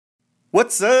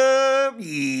What's up,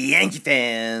 Yankee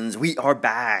fans? We are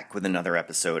back with another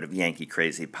episode of Yankee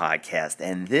Crazy Podcast,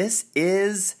 and this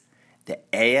is the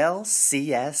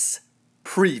ALCS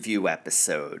preview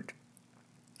episode.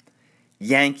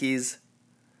 Yankees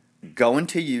going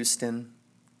to Houston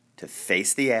to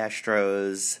face the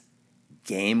Astros,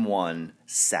 Game 1,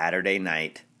 Saturday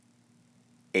night,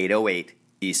 8:08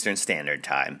 Eastern Standard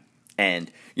Time.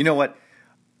 And you know what?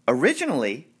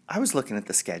 Originally, I was looking at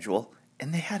the schedule,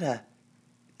 and they had a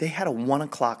 1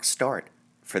 o'clock start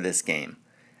for this game.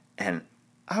 And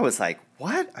I was like,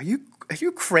 what? Are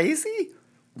you crazy?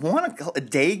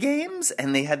 Day games?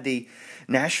 And they had the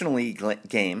National League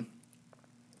game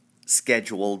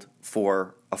scheduled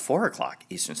for a 4 o'clock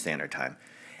Eastern Standard Time.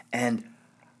 And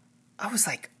I was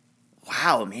like,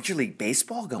 wow, Major League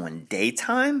Baseball going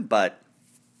daytime? But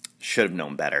should have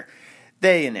known better.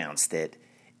 They announced it.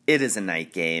 It is a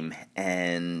night game,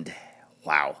 and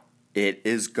wow. It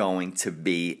is going to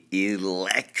be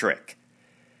electric.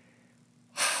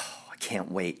 I can't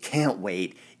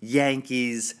wait.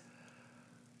 Yankees,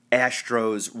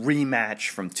 Astros rematch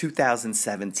from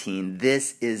 2017.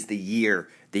 This is the year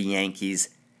the Yankees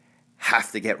have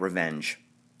to get revenge.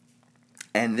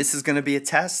 And this is going to be a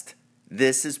test.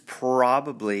 This is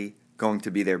probably going to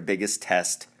be their biggest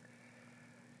test.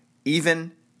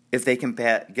 Even if they can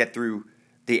get through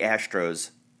the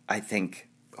Astros, I think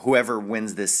whoever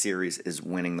wins this series is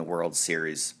winning the World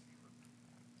Series.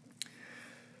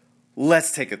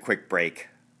 Let's take a quick break.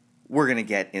 We're going to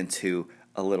get into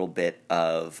a little bit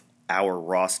of our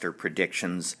roster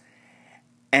predictions.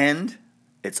 And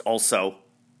it's also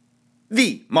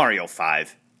the Mario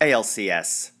 5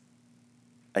 ALCS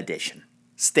edition.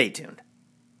 Stay tuned.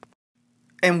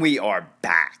 And we are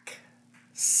back.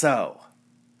 So,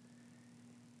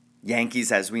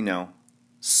 Yankees, as we know,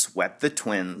 swept the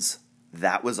Twins.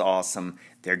 That was awesome.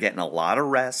 They're getting a lot of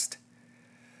rest.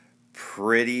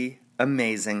 Pretty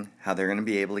amazing how they're going to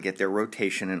be able to get their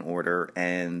rotation in order.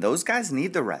 And those guys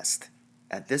need the rest.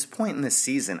 At this point in the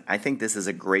season, I think this is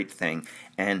a great thing.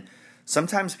 And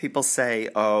sometimes people say,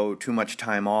 oh, too much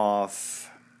time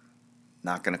off,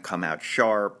 not going to come out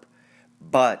sharp.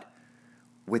 But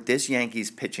with this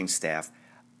Yankees pitching staff,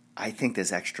 I think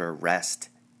this extra rest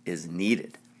is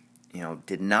needed.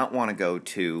 Did not want to go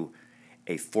to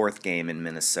a fourth game in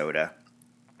Minnesota,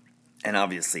 and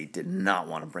obviously did not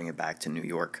want to bring it back to New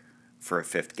York for a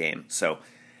fifth game. So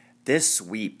this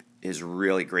sweep is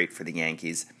really great for the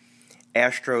Yankees.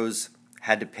 Astros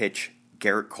had to pitch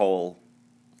Garrett Cole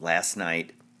last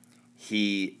night.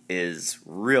 He is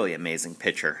really amazing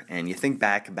pitcher, and you think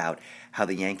back about how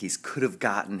the Yankees could have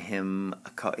gotten him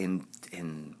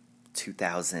in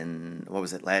 2000, what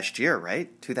was it, last year,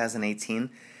 right?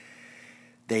 2018.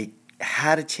 They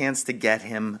had a chance to get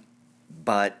him,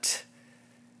 but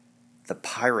the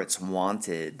Pirates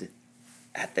wanted,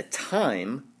 at the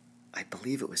time, I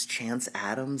believe it was Chance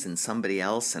Adams and somebody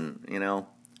else, and,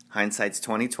 hindsight's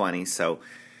 20/20, so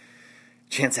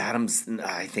Chance Adams,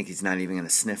 I think he's not even going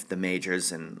to sniff the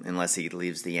majors unless he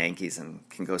leaves the Yankees and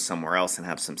can go somewhere else and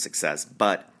have some success.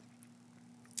 But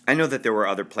I know that there were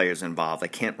other players involved. I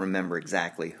can't remember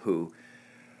exactly who,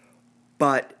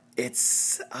 but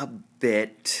it's a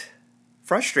bit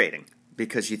frustrating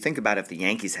because you think about if the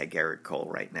Yankees had Garrett Cole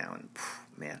right now, and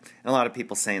man, and a lot of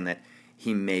people saying that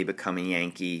he may become a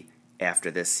Yankee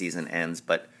after this season ends,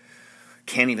 but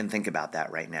can't even think about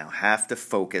that right now. Have to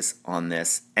focus on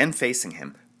this and facing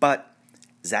him. But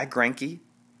Zach Greinke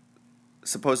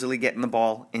supposedly getting the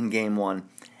ball in Game 1,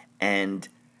 and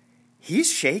he's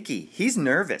shaky. He's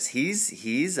nervous.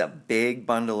 He's a big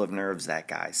bundle of nerves, that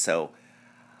guy. So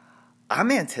I'm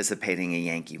anticipating a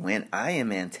Yankee win. I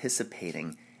am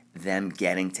anticipating them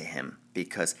getting to him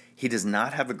because he does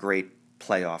not have a great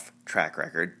playoff track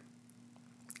record.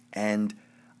 And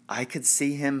I could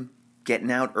see him getting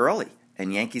out early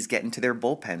and Yankees getting to their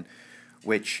bullpen,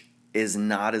 which is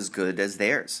not as good as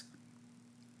theirs.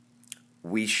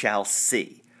 We shall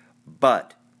see.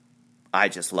 But I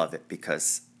just love it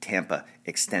because Tampa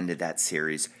extended that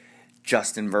series.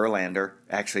 Justin Verlander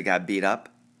actually got beat up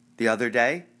the other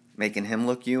day, making him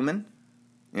look human.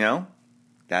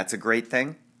 That's a great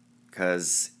thing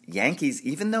because Yankees,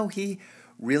 even though he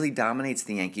really dominates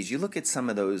the Yankees, you look at some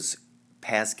of those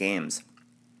past games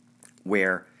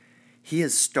where he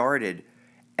has started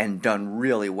and done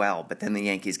really well, but then the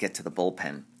Yankees get to the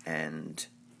bullpen and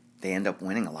they end up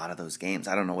winning a lot of those games.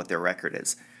 I don't know what their record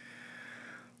is.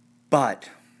 But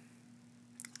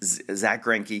Zach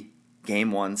Greinke,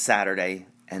 Game 1 Saturday,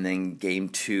 and then Game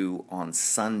 2 on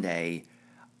Sunday,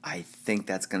 I think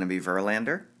that's going to be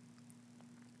Verlander.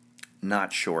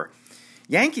 Not sure.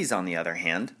 Yankees, on the other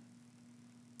hand,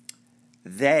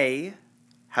 they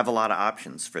have a lot of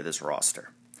options for this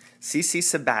roster. CC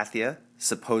Sabathia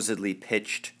supposedly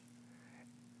pitched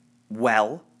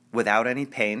well without any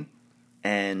pain,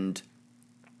 and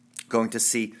going to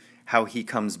see how he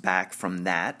comes back from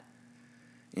that.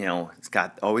 You know,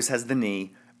 always has the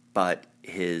knee, but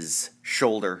his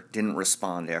shoulder didn't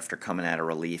respond after coming out of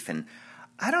relief. And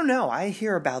I don't know, I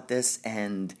hear about this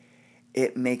and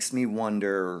it makes me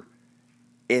wonder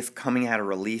if coming out of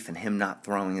relief and him not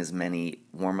throwing as many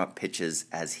warm-up pitches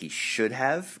as he should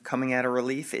have coming out of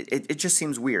relief, it just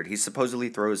seems weird. He supposedly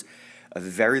throws a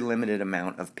very limited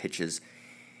amount of pitches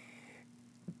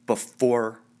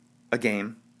before a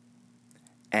game,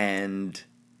 and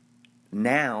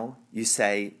now you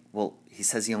say, well, he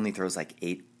says he only throws like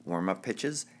 8 warm-up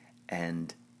pitches,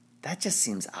 and that just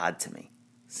seems odd to me.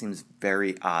 Seems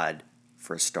very odd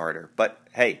for a starter. But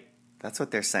hey, that's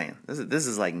what they're saying. This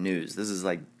is like news. This is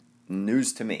like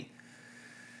news to me.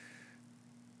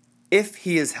 If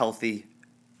he is healthy,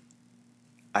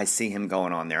 I see him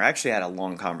going on there. I actually had a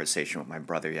long conversation with my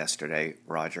brother yesterday,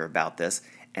 Roger, about this,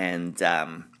 and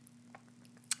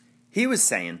he was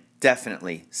saying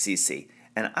definitely CC.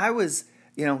 And I was,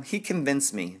 he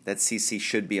convinced me that CC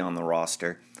should be on the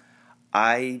roster.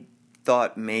 I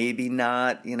thought maybe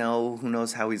not, who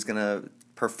knows how he's going to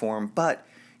perform, but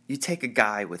you take a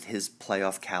guy with his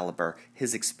playoff caliber,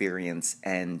 his experience,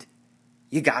 and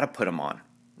you got to put him on,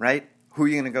 right? Who are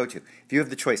you going to go to? If you have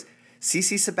the choice,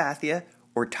 CC Sabathia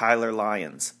or Tyler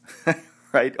Lyons,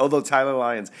 right? Although Tyler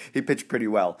Lyons, he pitched pretty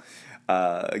well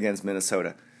against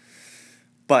Minnesota.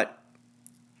 But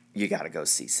you got to go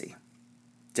CC.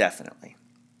 Definitely.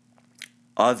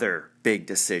 Other big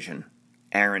decision,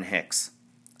 Aaron Hicks.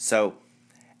 So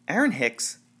Aaron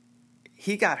Hicks,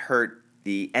 he got hurt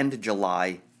the end of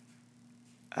July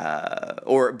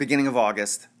or beginning of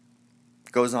August,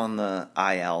 goes on the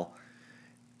IL.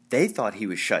 They thought he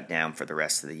was shut down for the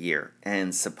rest of the year.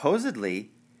 And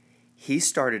supposedly, he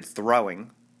started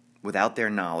throwing without their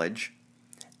knowledge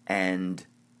and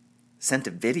sent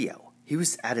a video. He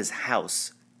was at his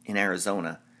house in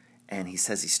Arizona, and he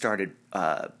says he started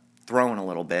throwing a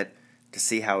little bit to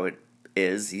see how it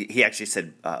is. He actually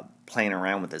said playing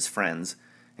around with his friends.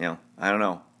 I don't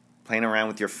know. Playing around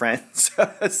with your friends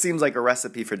seems like a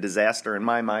recipe for disaster in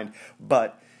my mind.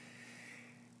 But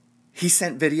he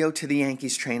sent video to the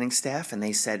Yankees training staff, and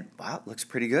they said, wow, it looks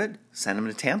pretty good. Send him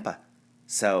to Tampa.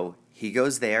 So he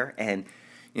goes there, and,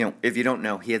 if you don't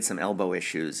know, he had some elbow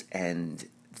issues, and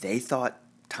they thought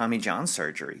Tommy John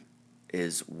surgery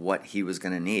is what he was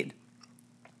going to need.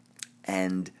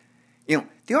 And,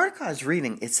 the article I was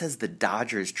reading, it says the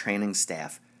Dodgers training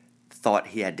staff thought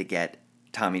he had to get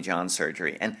Tommy John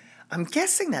surgery. And I'm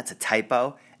guessing that's a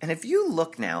typo. And if you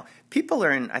look now, people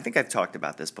are I think I've talked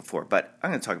about this before, but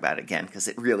I'm going to talk about it again because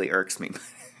it really irks me.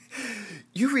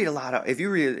 You read a lot of, if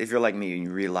you're like me and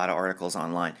you read a lot of articles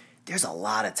online, there's a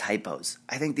lot of typos.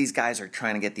 I think these guys are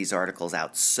trying to get these articles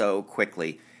out so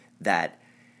quickly that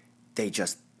they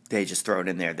just throw it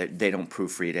in there. They don't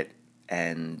proofread it,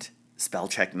 and spell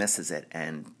check misses it.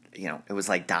 And, it was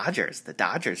like the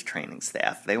Dodgers training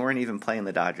staff. They weren't even playing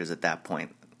the Dodgers at that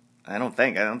point. I don't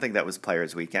think that was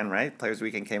Players Weekend, right? Players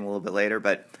Weekend came a little bit later,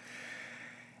 but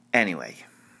anyway,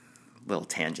 little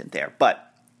tangent there.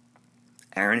 But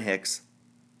Aaron Hicks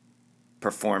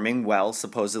performing well,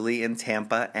 supposedly in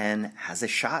Tampa, and has a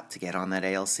shot to get on that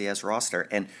ALCS roster.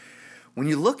 And when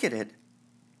you look at it,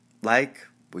 like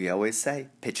we always say,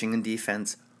 pitching and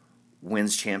defense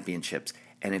wins championships.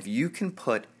 And if you can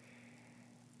put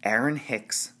Aaron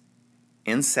Hicks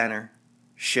in center,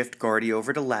 shift Guardy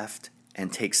over to left,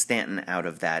 and take Stanton out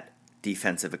of that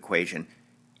defensive equation,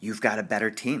 you've got a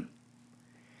better team.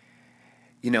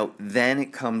 Then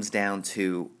it comes down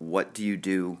to what do you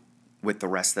do with the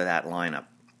rest of that lineup?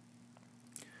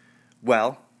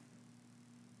 Well,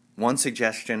 one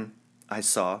suggestion I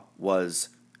saw was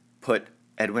put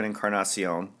Edwin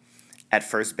Encarnacion at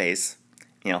first base.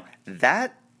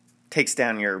 That takes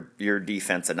down your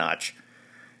defense a notch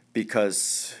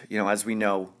because, as we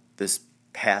know, this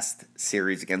past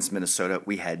series against Minnesota,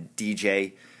 we had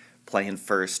DJ playing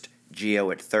first,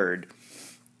 Gio at third.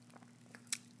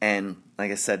 And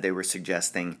like I said, they were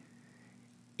suggesting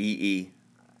EE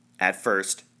at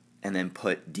first and then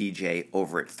put DJ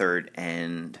over at third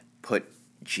and put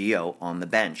Gio on the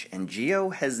bench. And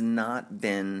Gio has not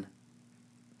been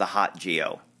the hot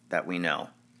Gio that we know.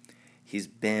 He's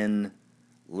been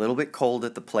a little bit cold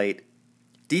at the plate.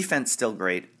 Defense still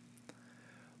great.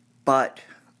 But,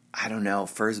 I don't know,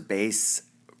 first base,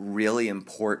 really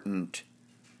important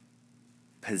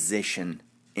position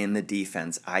in the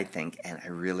defense, I think. And I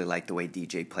really like the way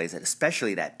DJ plays it,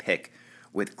 especially that pick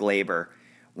with Glaber.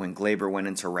 When Glaber went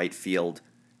into right field,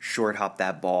 short hop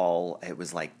that ball. It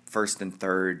was like first and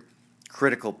third,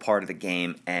 critical part of the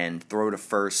game, and throw to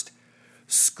first,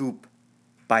 scoop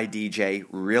by DJ,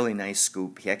 really nice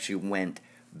scoop. He actually went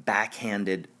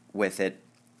backhanded with it.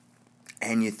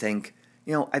 And you think,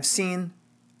 I've seen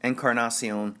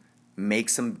Encarnacion make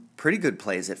some pretty good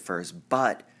plays at first,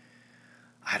 but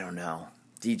I don't know.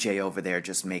 DJ over there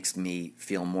just makes me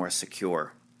feel more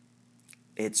secure.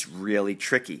 It's really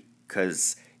tricky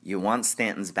because you want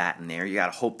Stanton's bat in there. You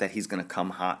got to hope that he's going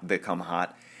to become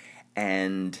hot.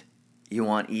 And you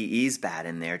want EE's bat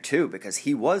in there too because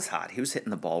he was hot. He was hitting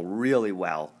the ball really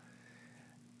well.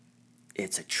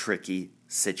 It's a tricky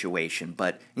situation.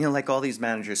 But, like all these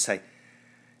managers say,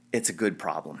 it's a good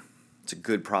problem. It's a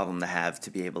good problem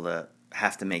to be able to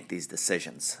have to make these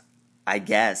decisions. I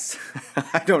guess.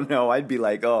 I don't know. I'd be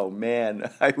like, oh, man,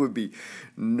 I would be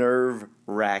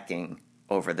nerve-wracking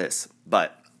over this.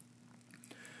 But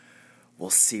we'll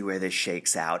see where this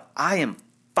shakes out. I am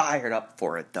fired up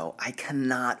for it, though. I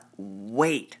cannot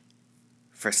wait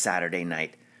for Saturday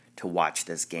night to watch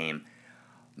this game.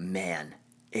 Man,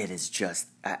 it is just,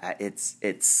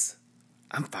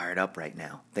 I'm fired up right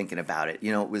now thinking about it.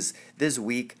 It was this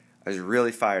week, I was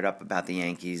really fired up about the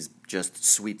Yankees just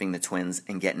sweeping the Twins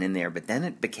and getting in there. But then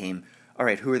it became, all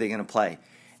right, who are they going to play?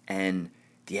 And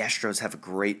the Astros have a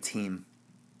great team.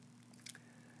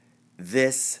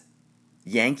 This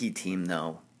Yankee team,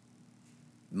 though,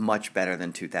 much better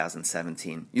than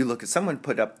 2017. You look at, someone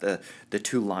put up the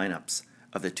two lineups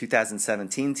of the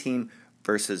 2017 team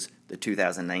versus the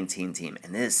 2019 team.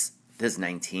 And this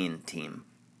 19 team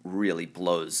really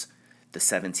blows the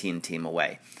 17 team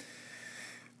away.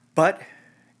 But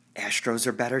Astros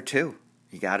are better too.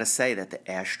 You got to say that the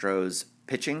Astros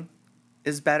pitching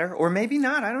is better, or maybe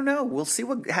not. I don't know. We'll see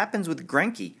what happens with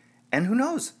Greinke. And who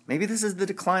knows? Maybe this is the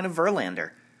decline of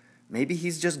Verlander. Maybe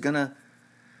he's just going to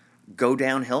go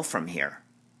downhill from here.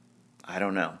 I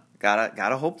don't know.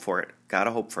 Gotta hope for it.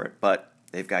 But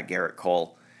they've got Garrett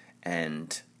Cole,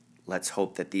 and let's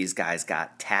hope that these guys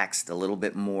got taxed a little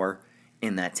bit more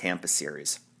in that Tampa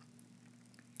series.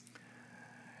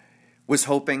 Was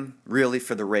hoping really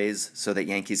for the Rays so that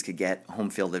Yankees could get home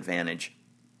field advantage,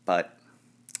 but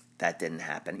that didn't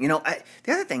happen. The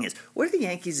other thing is, what did the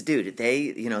Yankees do? Did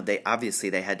they, they obviously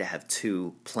they had to have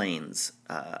two planes.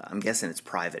 I'm guessing it's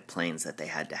private planes that they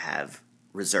had to have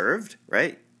reserved,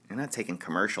 right? You're not taking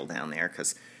commercial down there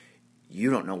because you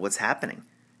don't know what's happening.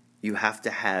 You have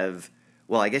to have,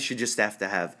 I guess you just have to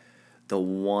have the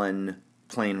one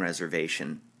plane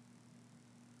reservation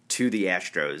to the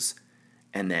Astros,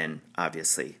 and then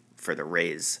obviously for the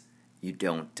Rays, you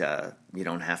don't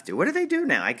have to. What do they do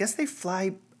now? I guess they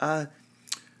fly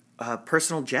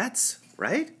personal jets,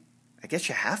 right? I guess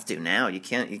you have to now. You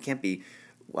can't be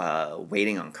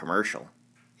waiting on commercial.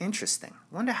 Interesting.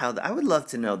 Wonder how. I would love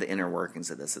to know the inner workings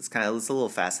of this. It's a little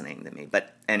fascinating to me.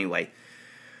 But anyway,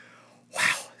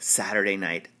 wow. Saturday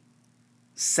night,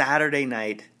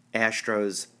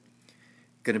 Astros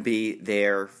going to be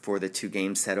there for the 2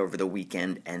 game set over the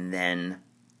weekend, and then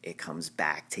it comes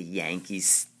back to Yankee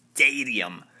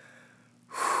Stadium.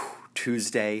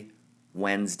 Tuesday,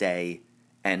 Wednesday,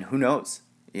 and who knows?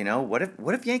 What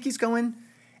if Yankees go in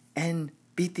and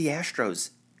beat the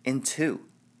Astros in 2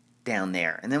 down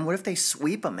there? And then what if they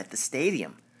sweep them at the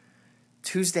stadium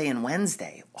Tuesday and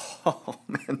Wednesday? Oh,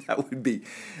 man,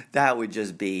 that would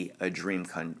just be a dream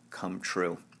come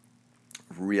true.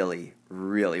 Really,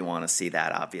 really want to see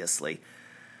that, obviously.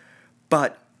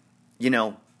 But,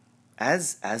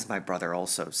 as my brother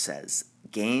also says,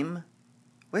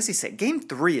 what does he say? Game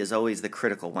 3 is always the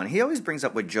critical one. He always brings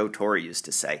up what Joe Torre used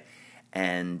to say.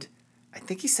 And I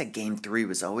think he said Game 3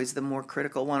 was always the more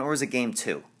critical one, or was it Game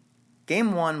 2?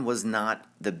 Game 1 was not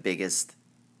the biggest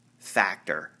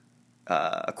factor,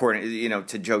 according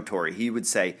to Joe Torre. He would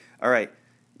say, all right,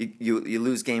 you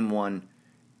lose Game 1.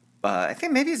 I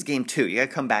think maybe it's Game 2. You got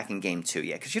to come back in Game 2,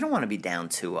 because you don't want to be down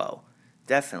 2-0.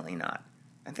 Definitely not.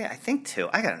 I think 2.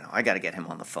 I don't know. I got to get him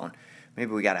on the phone.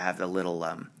 Maybe we got to have a little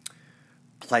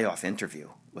playoff interview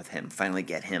with him. Finally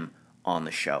get him on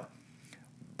the show.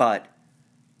 But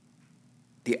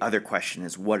the other question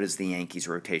is, what is the Yankees'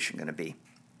 rotation going to be?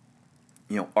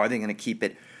 Are they going to keep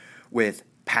it with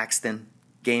Paxton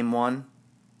Game 1,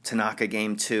 Tanaka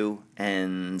Game 2,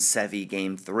 and Sevy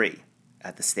Game 3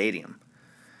 at the stadium?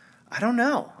 I don't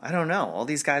know. All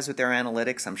these guys with their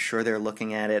analytics, I'm sure they're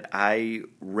looking at it. I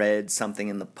read something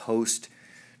in the Post,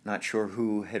 not sure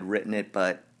who had written it,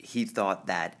 but he thought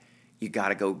that you got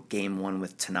to go Game 1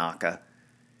 with Tanaka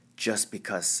just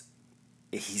because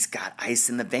he's got ice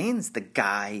in the veins. The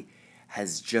guy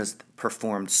has just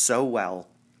performed so well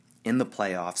in the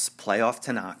playoffs, playoff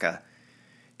Tanaka,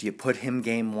 Do you put him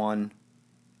game 1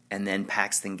 and then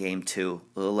Paxton game 2?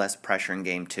 A little less pressure in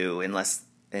game 2, unless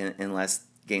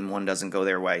game 1 doesn't go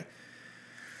their way.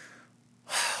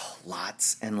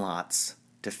 Lots and lots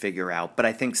to figure out. But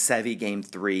I think Sevy game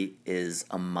 3 is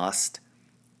a must,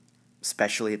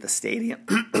 especially at the stadium.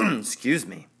 Excuse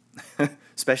me.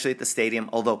 Especially at the stadium,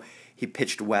 although he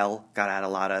pitched well, got out a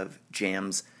lot of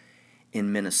jams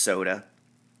in Minnesota.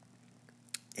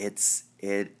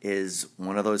 It is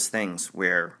one of those things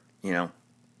where,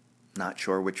 not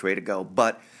sure which way to go.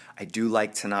 But I do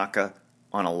like Tanaka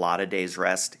on a lot of days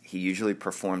rest. He usually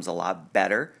performs a lot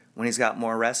better when he's got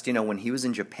more rest. When he was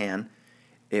in Japan,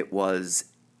 he would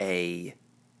pitch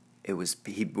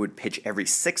every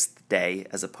 6th day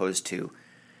as opposed to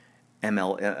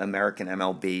American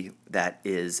MLB, that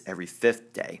is every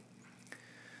 5th day.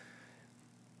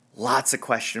 Lots of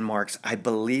question marks. I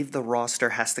believe the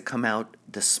roster has to come out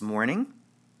this morning,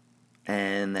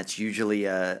 and that's usually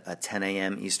a 10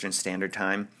 a.m. Eastern Standard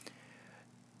Time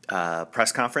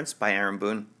press conference by Aaron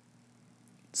Boone.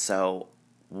 So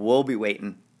we'll be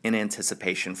waiting in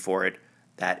anticipation for it.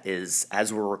 That is,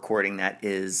 as we're recording, that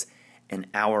is an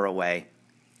hour away.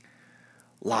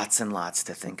 Lots and lots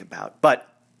to think about. But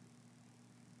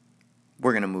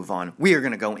we're going to move on. We are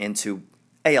going to go into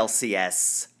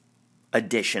ALCS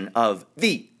edition of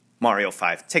the Mario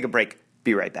 5. Take a break.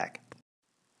 Be right back.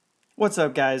 What's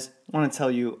up, guys? I want to tell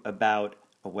you about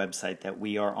a website that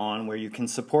we are on where you can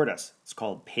support us. It's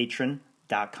called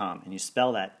patreon.com, and you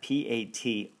spell that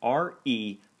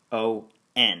Patreon.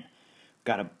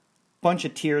 Got a bunch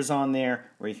of tiers on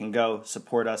there where you can go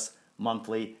support us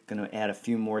monthly. Going to add a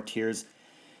few more tiers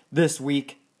this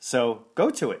week, so go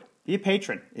to it. Be a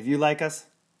patron. If you like us,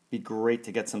 it'd be great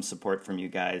to get some support from you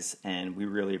guys, and we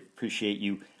really appreciate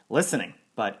you listening.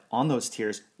 But on those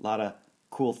tiers, a lot of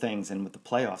cool things, and with the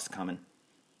playoffs coming,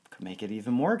 could make it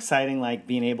even more exciting, like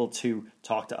being able to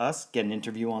talk to us, get an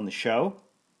interview on the show,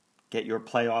 get your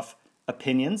playoff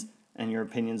opinions, and your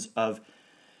opinions of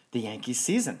the Yankees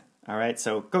season. All right,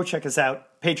 so go check us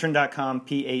out, patreon.com,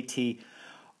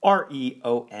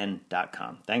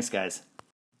 Patreon.com. Thanks, guys.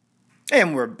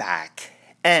 And we're back.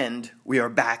 And we are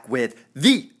back with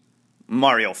the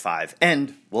Mario 5.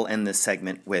 And we'll end this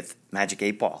segment with Magic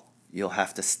 8 Ball. You'll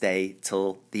have to stay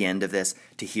till the end of this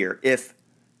to hear if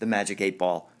the Magic 8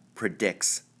 Ball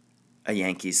predicts a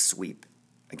Yankees sweep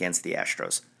against the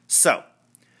Astros. So,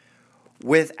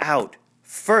 without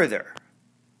further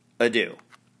ado,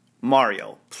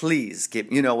 Mario, please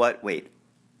give... You know what? Wait.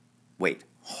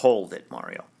 Hold it,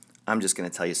 Mario. I'm just going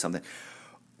to tell you something.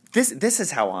 This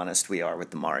is how honest we are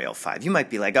with the Mario 5. You might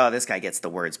be like, oh, this guy gets the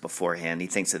words beforehand. He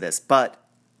thinks of this. But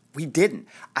we didn't.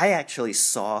 I actually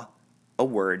saw a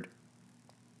word,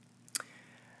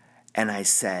 and I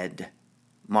said,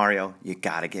 Mario, you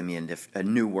got to give me a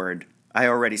new word. I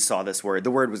already saw this word.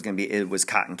 The word was going to be, it was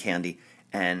cotton candy.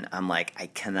 And I'm like, I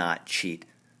cannot cheat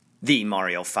the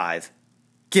Mario 5.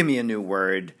 Give me a new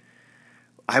word.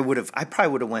 I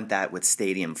probably would have went that with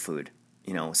stadium food.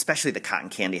 Especially the cotton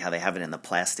candy, how they have it in the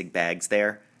plastic bags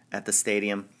there at the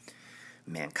stadium.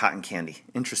 Man, cotton candy,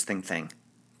 interesting thing.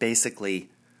 Basically,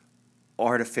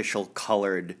 artificial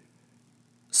colored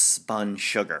spun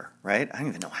sugar, right? I don't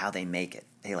even know how they make it.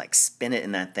 They spin it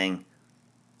in that thing.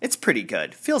 It's pretty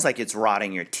good. Feels like it's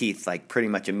rotting your teeth pretty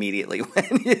much immediately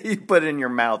when you put it in your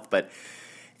mouth, but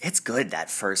it's good, that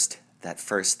first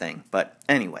thing. But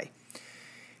anyway,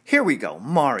 here we go.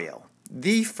 Mario,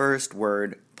 the first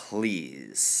word,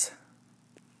 please.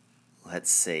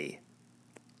 Let's see.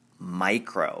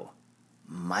 Micro.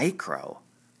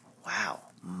 Wow,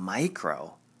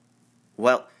 micro.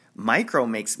 Well, micro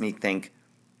makes me think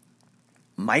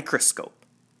microscope,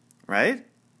 right?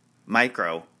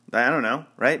 Micro. I don't know,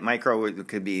 right? Micro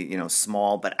could be,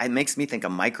 small, but it makes me think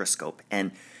of microscope.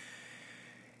 And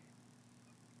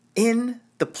in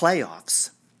the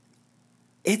playoffs,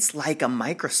 it's like a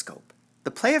microscope. The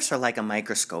playoffs are like a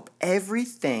microscope.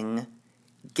 Everything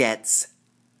gets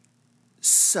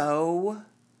so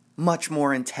much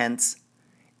more intense.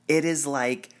 It is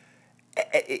like,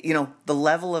 the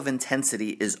level of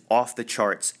intensity is off the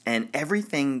charts, and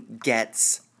everything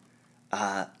gets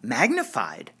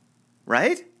magnified,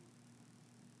 right?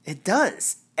 It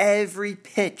does. Every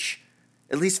pitch,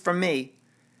 at least for me,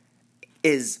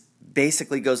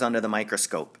 basically goes under the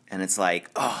microscope. And it's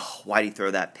like, oh, why'd he throw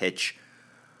that pitch?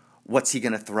 What's he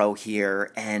going to throw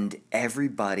here? And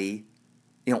everybody,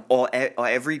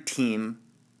 every team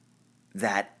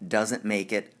that doesn't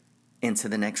make it into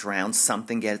the next round,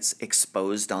 something gets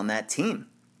exposed on that team.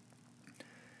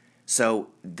 So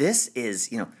this is,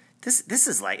 this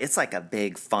is it's like a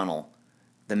big funnel,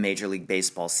 the Major League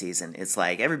Baseball season. It's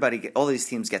like all these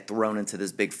teams get thrown into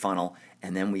this big funnel,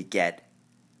 and then we get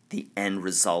the end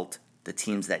result, the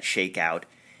teams that shake out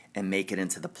and make it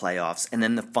into the playoffs. And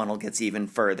then the funnel gets even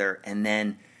further. And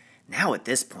then now at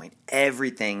this point,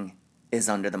 everything is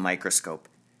under the microscope.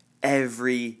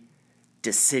 Every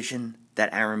decision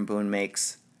that Aaron Boone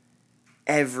makes,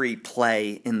 every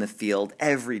play in the field,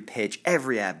 every pitch,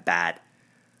 every at-bat.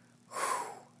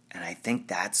 And I think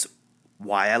that's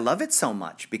why I love it so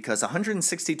much, because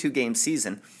 162-game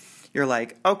season, you're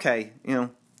like, okay,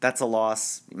 that's a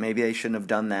loss. Maybe I shouldn't have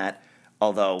done that.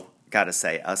 Although, gotta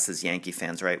say, us as Yankee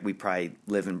fans, right, we probably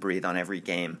live and breathe on every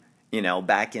game.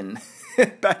 Back in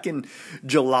back in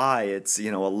July, it's,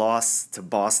 a loss to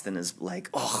Boston is like,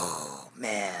 oh,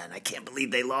 man, I can't believe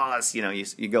they lost. You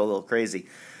go a little crazy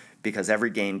because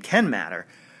every game can matter.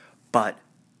 But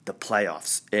the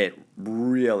playoffs, it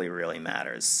really, really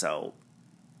matters. So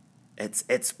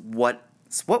it's what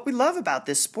we love about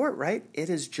this sport, right?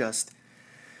 It's just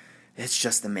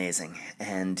amazing.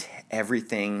 And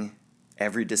everything,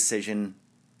 every decision,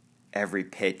 every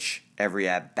pitch, every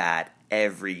at-bat,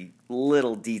 every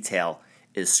little detail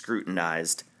is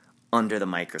scrutinized under the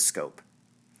microscope.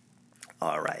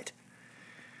 All right.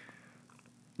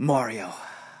 Mario.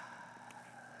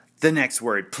 The next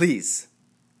word, please.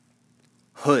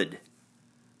 Hood.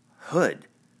 Hood.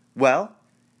 Well,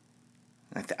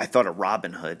 I thought of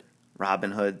Robin Hood.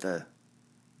 Robin Hood, the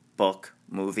book,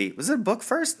 movie. Was it a book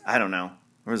first? I don't know.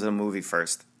 Or was it a movie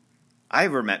first? I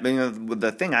remember,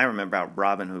 the thing I remember about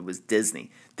Robin Hood was Disney.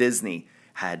 Disney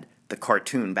had the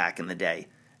cartoon back in the day,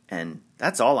 and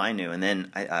that's all I knew. And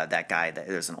then that guy,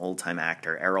 there's an old-time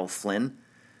actor, Errol Flynn,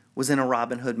 was in a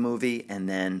Robin Hood movie, and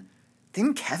then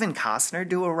didn't Kevin Costner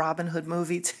do a Robin Hood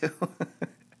movie too?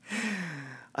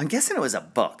 I'm guessing it was a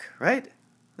book, right? It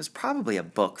was probably a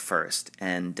book first,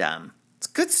 and it's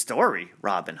a good story,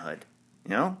 Robin Hood.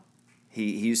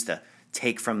 He used to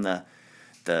take from the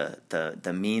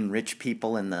mean rich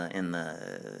people in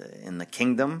the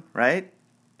kingdom, right,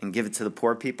 and give it to the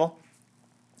poor people.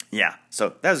 Yeah,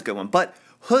 so that was a good one. But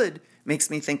Hood makes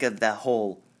me think of the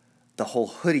whole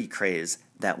hoodie craze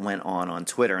that went on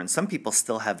Twitter, and some people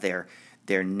still have their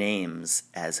names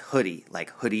as Hoodie,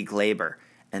 like Hoodie Glaber,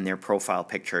 and their profile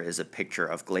picture is a picture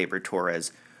of Glaber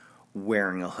Torres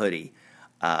wearing a hoodie.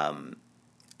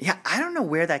 Yeah, I don't know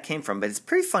where that came from, but it's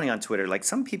pretty funny on Twitter. Like,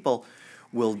 some people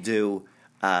will do,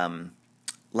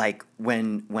 like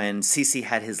when CeCe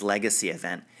had his legacy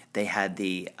event, they had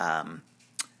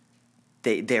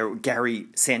Gary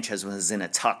Sanchez was in a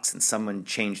tux, and someone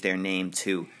changed their name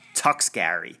to Tux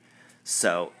Gary.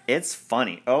 So it's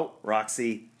funny. Oh,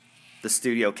 Roxy, the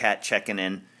studio cat, checking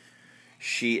in.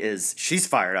 She's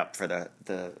fired up for the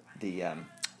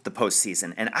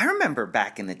postseason. And I remember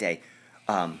back in the day,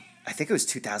 I think it was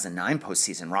 2009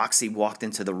 postseason, Roxy walked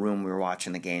into the room, we were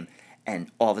watching the game, and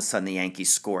all of a sudden the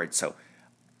Yankees scored. So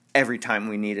every time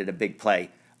we needed a big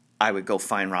play, I would go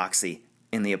find Roxy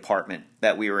in the apartment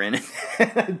that we were in,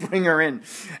 and I'd bring her in,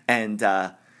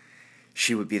 and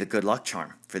she would be the good luck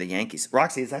charm for the Yankees.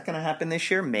 Roxy, is that going to happen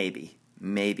this year? Maybe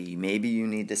you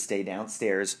need to stay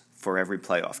downstairs for every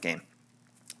playoff game.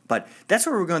 But that's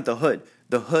where we're going with the Hood.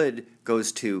 The Hood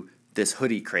goes to this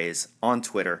hoodie craze on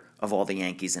Twitter of all the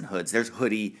Yankees in hoods. There's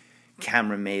Hoodie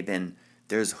Cameron Maybin.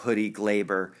 There's Hoodie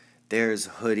Glaber. There's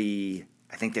Hoodie,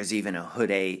 I think there's even a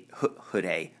Hoodie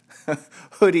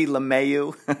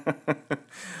LeMayu.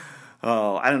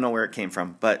 Oh, I don't know where it came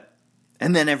from.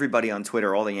 And then everybody on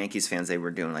Twitter, all the Yankees fans, they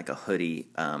were doing like a hoodie.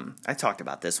 I talked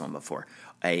about this one before.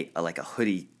 Like a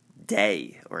hoodie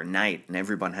day or night, and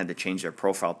everyone had to change their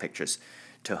profile pictures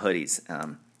to hoodies.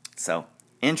 So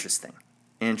interesting.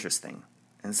 And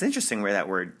it's interesting where that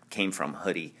word came from,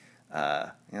 hoodie.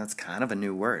 It's kind of a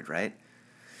new word, right?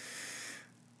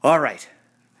 All right,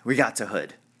 we got to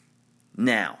Hood.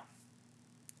 Now,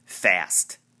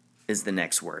 fast is the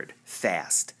next word.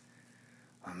 Fast.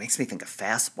 Well, it makes me think of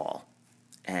fastball,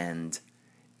 and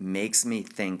makes me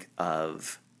think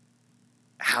of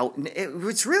how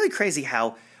it's really crazy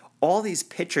how all these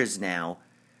pitchers now,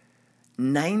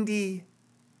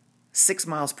 96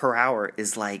 miles per hour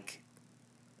is like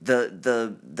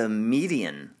the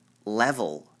median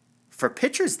level for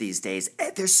pitchers these days.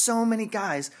 There's so many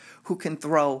guys who can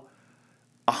throw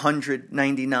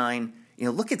 199.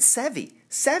 Look at Sevy.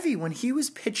 Sevy, when he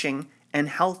was pitching and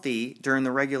healthy during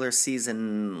the regular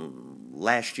season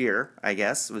last year, I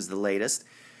guess, was the latest,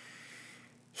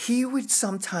 he would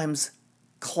sometimes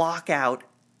clock out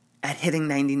at hitting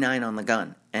 99 on the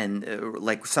gun, and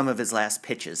like some of his last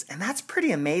pitches. And that's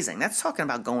pretty amazing. That's talking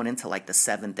about going into like the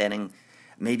 7th inning,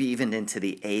 maybe even into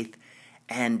the 8th.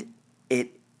 And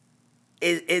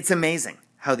it's amazing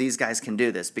how these guys can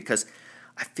do this, because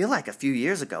I feel like a few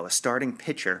years ago, a starting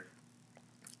pitcher,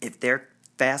 if their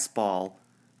fastball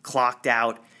clocked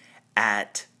out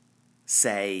at,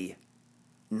 say,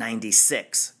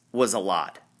 96, was a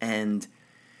lot. And,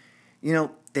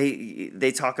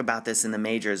 they talk about this in the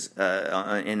majors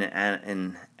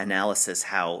in analysis,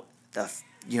 how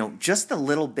just a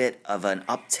little bit of an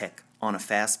uptick on a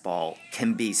fastball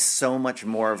can be so much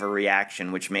more of a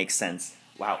reaction, which makes sense.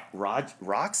 Wow,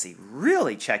 Roxy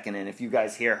really checking in. If you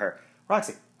guys hear her,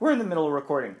 Roxy, we're in the middle of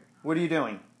recording. What are you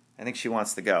doing? I think she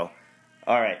wants to go.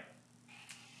 All right.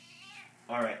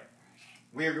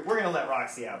 We're gonna let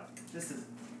Roxy out. This is.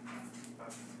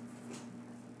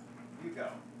 You go.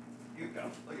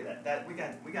 Look at that. We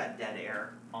got dead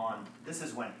air on. This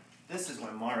is when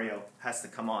Mario has to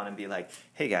come on and be like,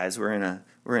 "Hey guys, we're in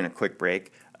a quick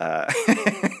break." Oh,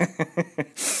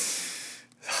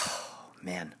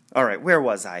 man. All right, where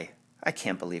was I? I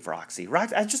can't believe Roxy.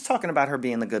 I was just talking about her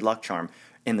being the good luck charm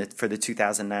for the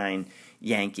 2009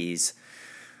 Yankees.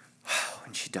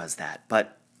 And she does that,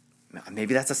 but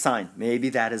maybe that's a sign. Maybe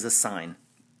that is a sign.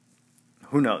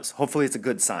 Who knows? Hopefully it's a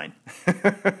good sign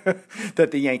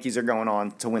that the Yankees are going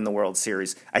on to win the World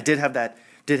Series. I did have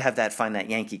that find that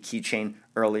Yankee keychain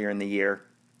earlier in the year.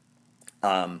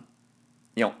 Out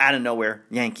of nowhere,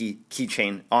 Yankee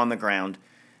keychain on the ground,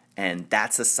 and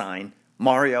that's a sign.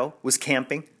 Mario was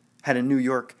camping, had a New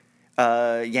York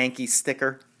Yankee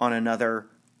sticker on another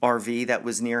RV that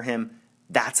was near him.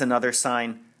 That's another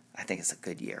sign. I think it's a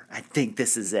good year. I think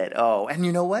this is it. Oh, and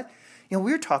you know what? We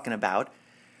were talking about,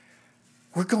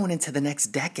 we're going into the next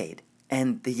decade,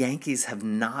 and the Yankees have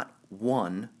not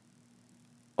won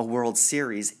a World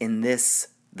Series in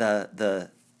the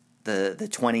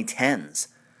 2010s.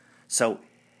 So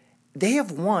they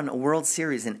have won a World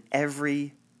Series in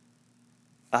every,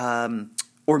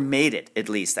 or made it at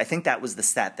least. I think that was the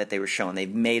stat that they were showing.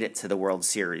 They've made it to the World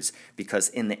Series, because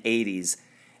in the 80s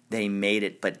they made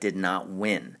it but did not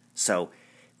win. So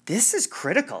this is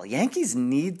critical. Yankees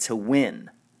need to win.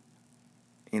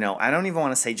 I don't even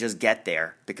want to say just get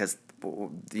there, because,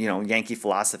 Yankee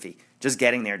philosophy, just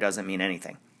getting there doesn't mean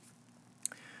anything.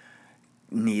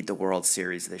 Need the World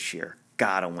Series this year.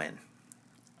 Gotta win.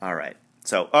 All right.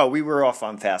 So, we were off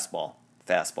on fastball,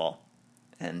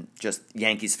 and just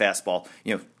Yankees fastball.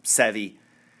 Sevy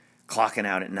clocking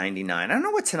out at 99. I don't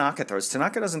know what Tanaka throws.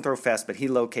 Tanaka doesn't throw fast, but he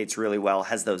locates really well,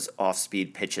 has those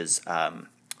off-speed pitches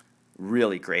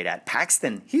really great at.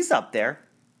 Paxton, he's up there.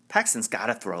 Paxton's got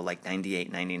to throw like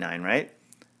 98, 99, right?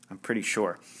 I'm pretty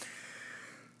sure.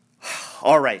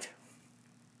 All right.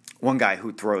 One guy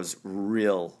who throws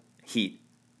real heat,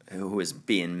 who is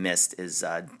being missed, is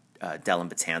Dellin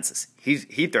Betances.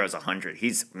 He throws 100.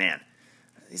 He's a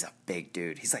big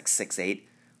dude. He's like 6'8".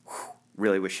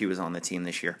 Really wish he was on the team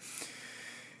this year.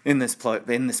 In this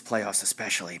playoffs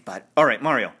especially. But all right,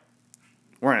 Mario.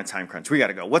 We're on a time crunch. We got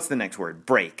to go. What's the next word?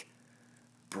 Break.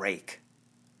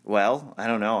 Well, I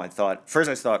don't know. I thought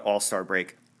All-Star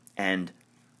break, and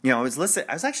I was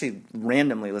actually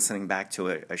randomly listening back to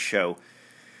a show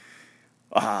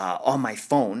on my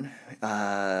phone.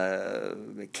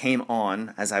 It came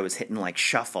on as I was hitting like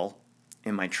shuffle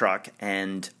in my truck,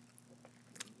 and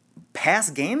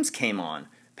past games came on,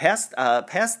 past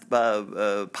podcasts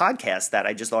that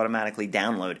I just automatically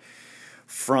download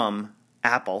from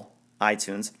Apple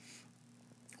iTunes,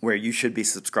 where you should be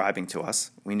subscribing to us.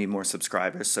 We need more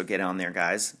subscribers, so get on there,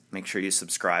 guys. Make sure you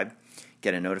subscribe.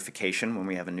 Get a notification when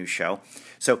we have a new show.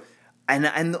 So, and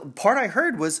the part I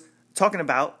heard was talking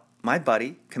about my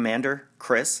buddy, Commander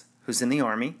Chris, who's in the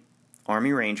Army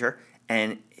Ranger,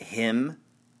 and him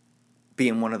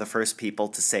being one of the first people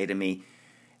to say to me,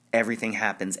 everything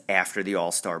happens after the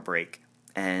All-Star break.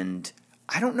 And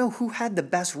I don't know who had the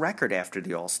best record after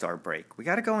the All-Star break. We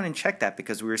got to go in and check that,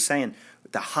 because we were saying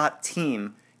the hot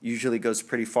team usually goes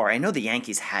pretty far. I know the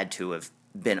Yankees had to have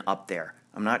been up there.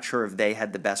 I'm not sure if they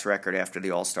had the best record after the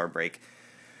All-Star break.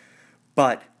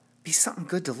 But be something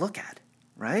good to look at,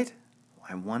 right?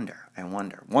 I wonder.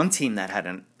 One team that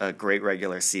had a great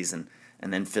regular season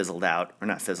and then fizzled out, or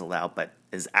not fizzled out, but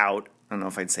is out. I don't know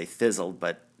if I'd say fizzled,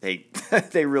 but they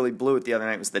they really blew it the other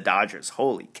night, was the Dodgers.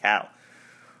 Holy cow.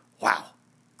 Wow.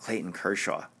 Clayton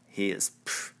Kershaw. He is,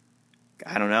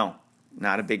 I don't know,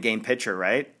 not a big game pitcher,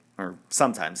 right? Or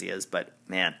sometimes he is, but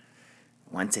man,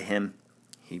 went to him,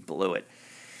 he blew it.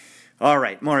 All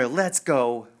right, Mario, let's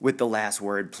go with the last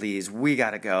word, please. We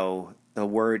got to go. The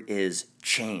word is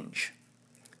change.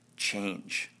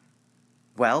 Change.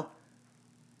 Well,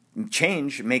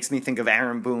 change makes me think of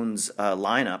Aaron Boone's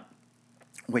lineup,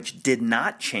 which did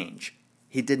not change.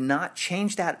 He did not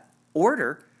change that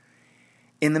order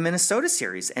in the Minnesota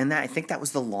series, and I think that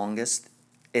was the longest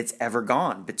it's ever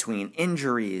gone between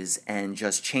injuries and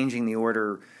just changing the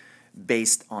order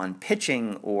based on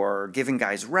pitching or giving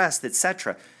guys rest,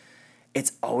 etc.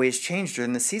 It's always changed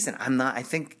during the season. I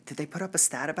think, did they put up a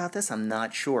stat about this? I'm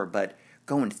not sure, but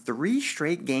going 3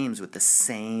 straight games with the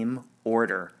same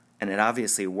order, and it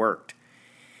obviously worked.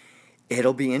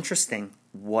 It'll be interesting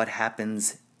what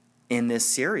happens in this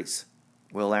series.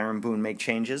 Will Aaron Boone make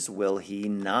changes? Will he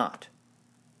not?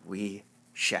 We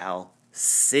shall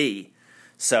see.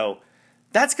 So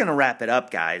that's going to wrap it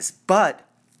up, guys. But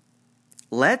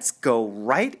let's go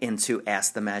right into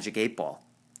Ask the Magic 8 Ball.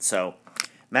 So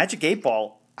Magic 8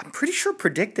 Ball, I'm pretty sure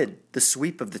predicted the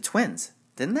sweep of the Twins.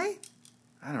 Didn't they?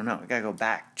 I don't know. I got to go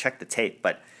back, check the tape.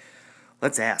 But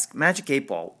let's ask. Magic 8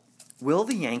 Ball, will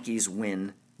the Yankees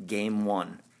win Game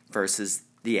 1 versus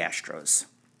the Astros?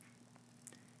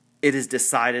 It is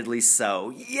decidedly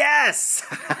so. Yes!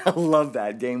 I love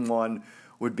that. Game 1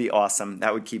 would be awesome.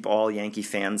 That would keep all Yankee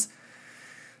fans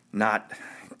not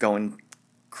going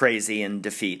crazy in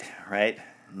defeat, right?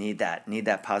 Need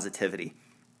that positivity.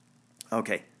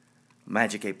 Okay,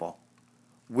 Magic 8 Ball.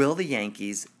 Will the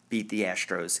Yankees beat the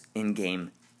Astros in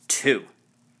Game 2?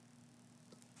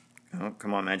 Oh,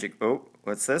 come on, Magic. Oh,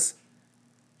 what's this?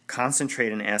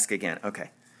 Concentrate and ask again. Okay.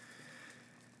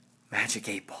 Magic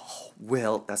 8 Ball.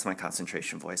 That's my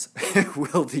concentration voice.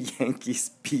 Will the Yankees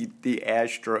beat the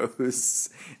Astros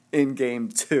in Game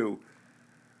 2?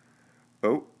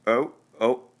 Oh,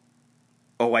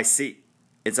 I see.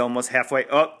 It's almost halfway.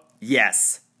 Oh,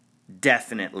 yes.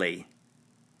 Definitely.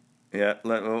 Yeah,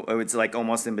 it's like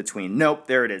almost in between. Nope,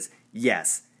 there it is.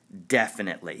 Yes,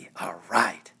 definitely. All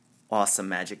right. Awesome,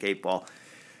 Magic 8 Ball.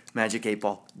 Magic 8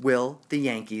 Ball. Will the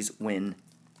Yankees win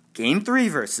Game 3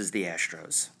 versus the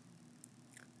Astros?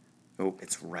 Oh,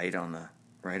 it's right on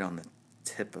the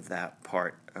tip of that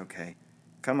part. Okay.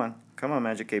 Come on,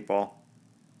 Magic 8 Ball.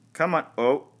 Come on.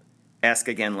 Oh, ask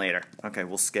again later. Okay,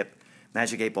 we'll skip.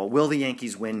 Magic 8 Ball. Will the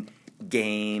Yankees win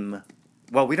Game...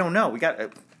 Well, we don't know.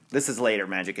 This is later,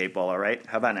 Magic 8 Ball, all right?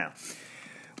 How about now?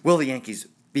 Will the Yankees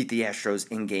beat the Astros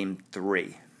in Game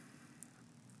 3?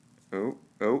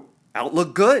 Oh.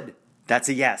 Outlook good. That's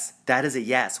a yes. That is a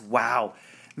yes. Wow.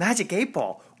 Magic 8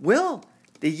 Ball. Will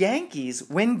the Yankees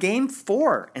win Game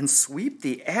 4 and sweep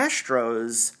the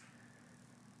Astros?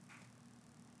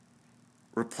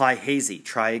 Reply hazy.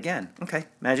 Try again. Okay.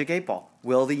 Magic 8 Ball.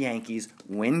 Will the Yankees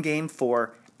win Game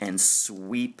 4 and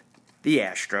sweep the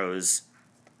Astros?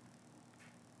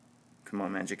 Come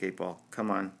on, Magic 8 Ball.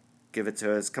 Come on. Give it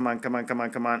to us. Come on.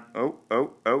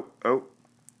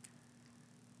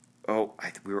 Oh,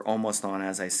 we were almost on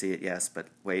as I see it, yes, but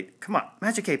wait. Come on,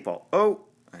 Magic 8 Ball. Oh,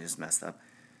 I just messed up.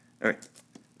 All right.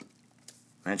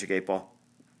 Magic 8 Ball.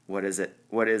 What is it?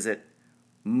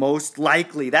 Most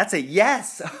likely. That's a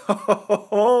yes.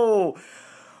 Oh,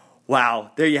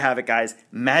 wow. There you have it, guys.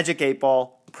 Magic 8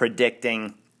 Ball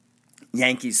predicting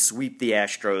Yankees sweep the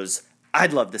Astros.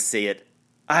 I'd love to see it.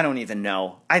 I don't even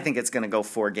know. I think it's going to go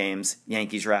 4 games.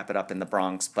 Yankees wrap it up in the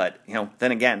Bronx. But,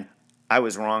 then again, I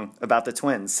was wrong about the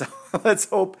Twins. So let's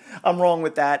hope I'm wrong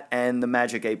with that and the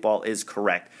Magic 8 Ball is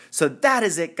correct. So that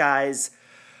is it, guys.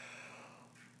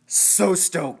 So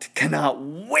stoked. Cannot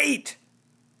wait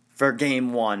for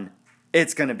Game 1.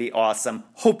 It's going to be awesome.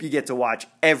 Hope you get to watch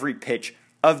every pitch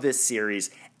of this series.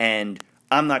 And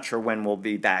I'm not sure when we'll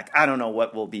be back. I don't know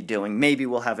what we'll be doing. Maybe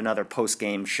we'll have another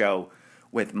post-game show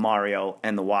with Mario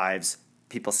and the wives.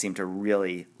 People seem to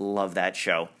really love that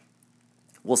show.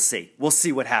 We'll see. We'll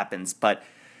see what happens. But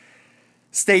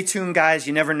stay tuned, guys.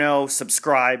 You never know.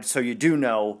 Subscribe so you do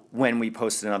know when we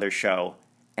post another show.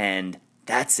 And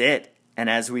that's it. And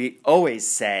as we always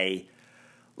say,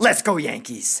 let's go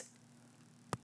Yankees.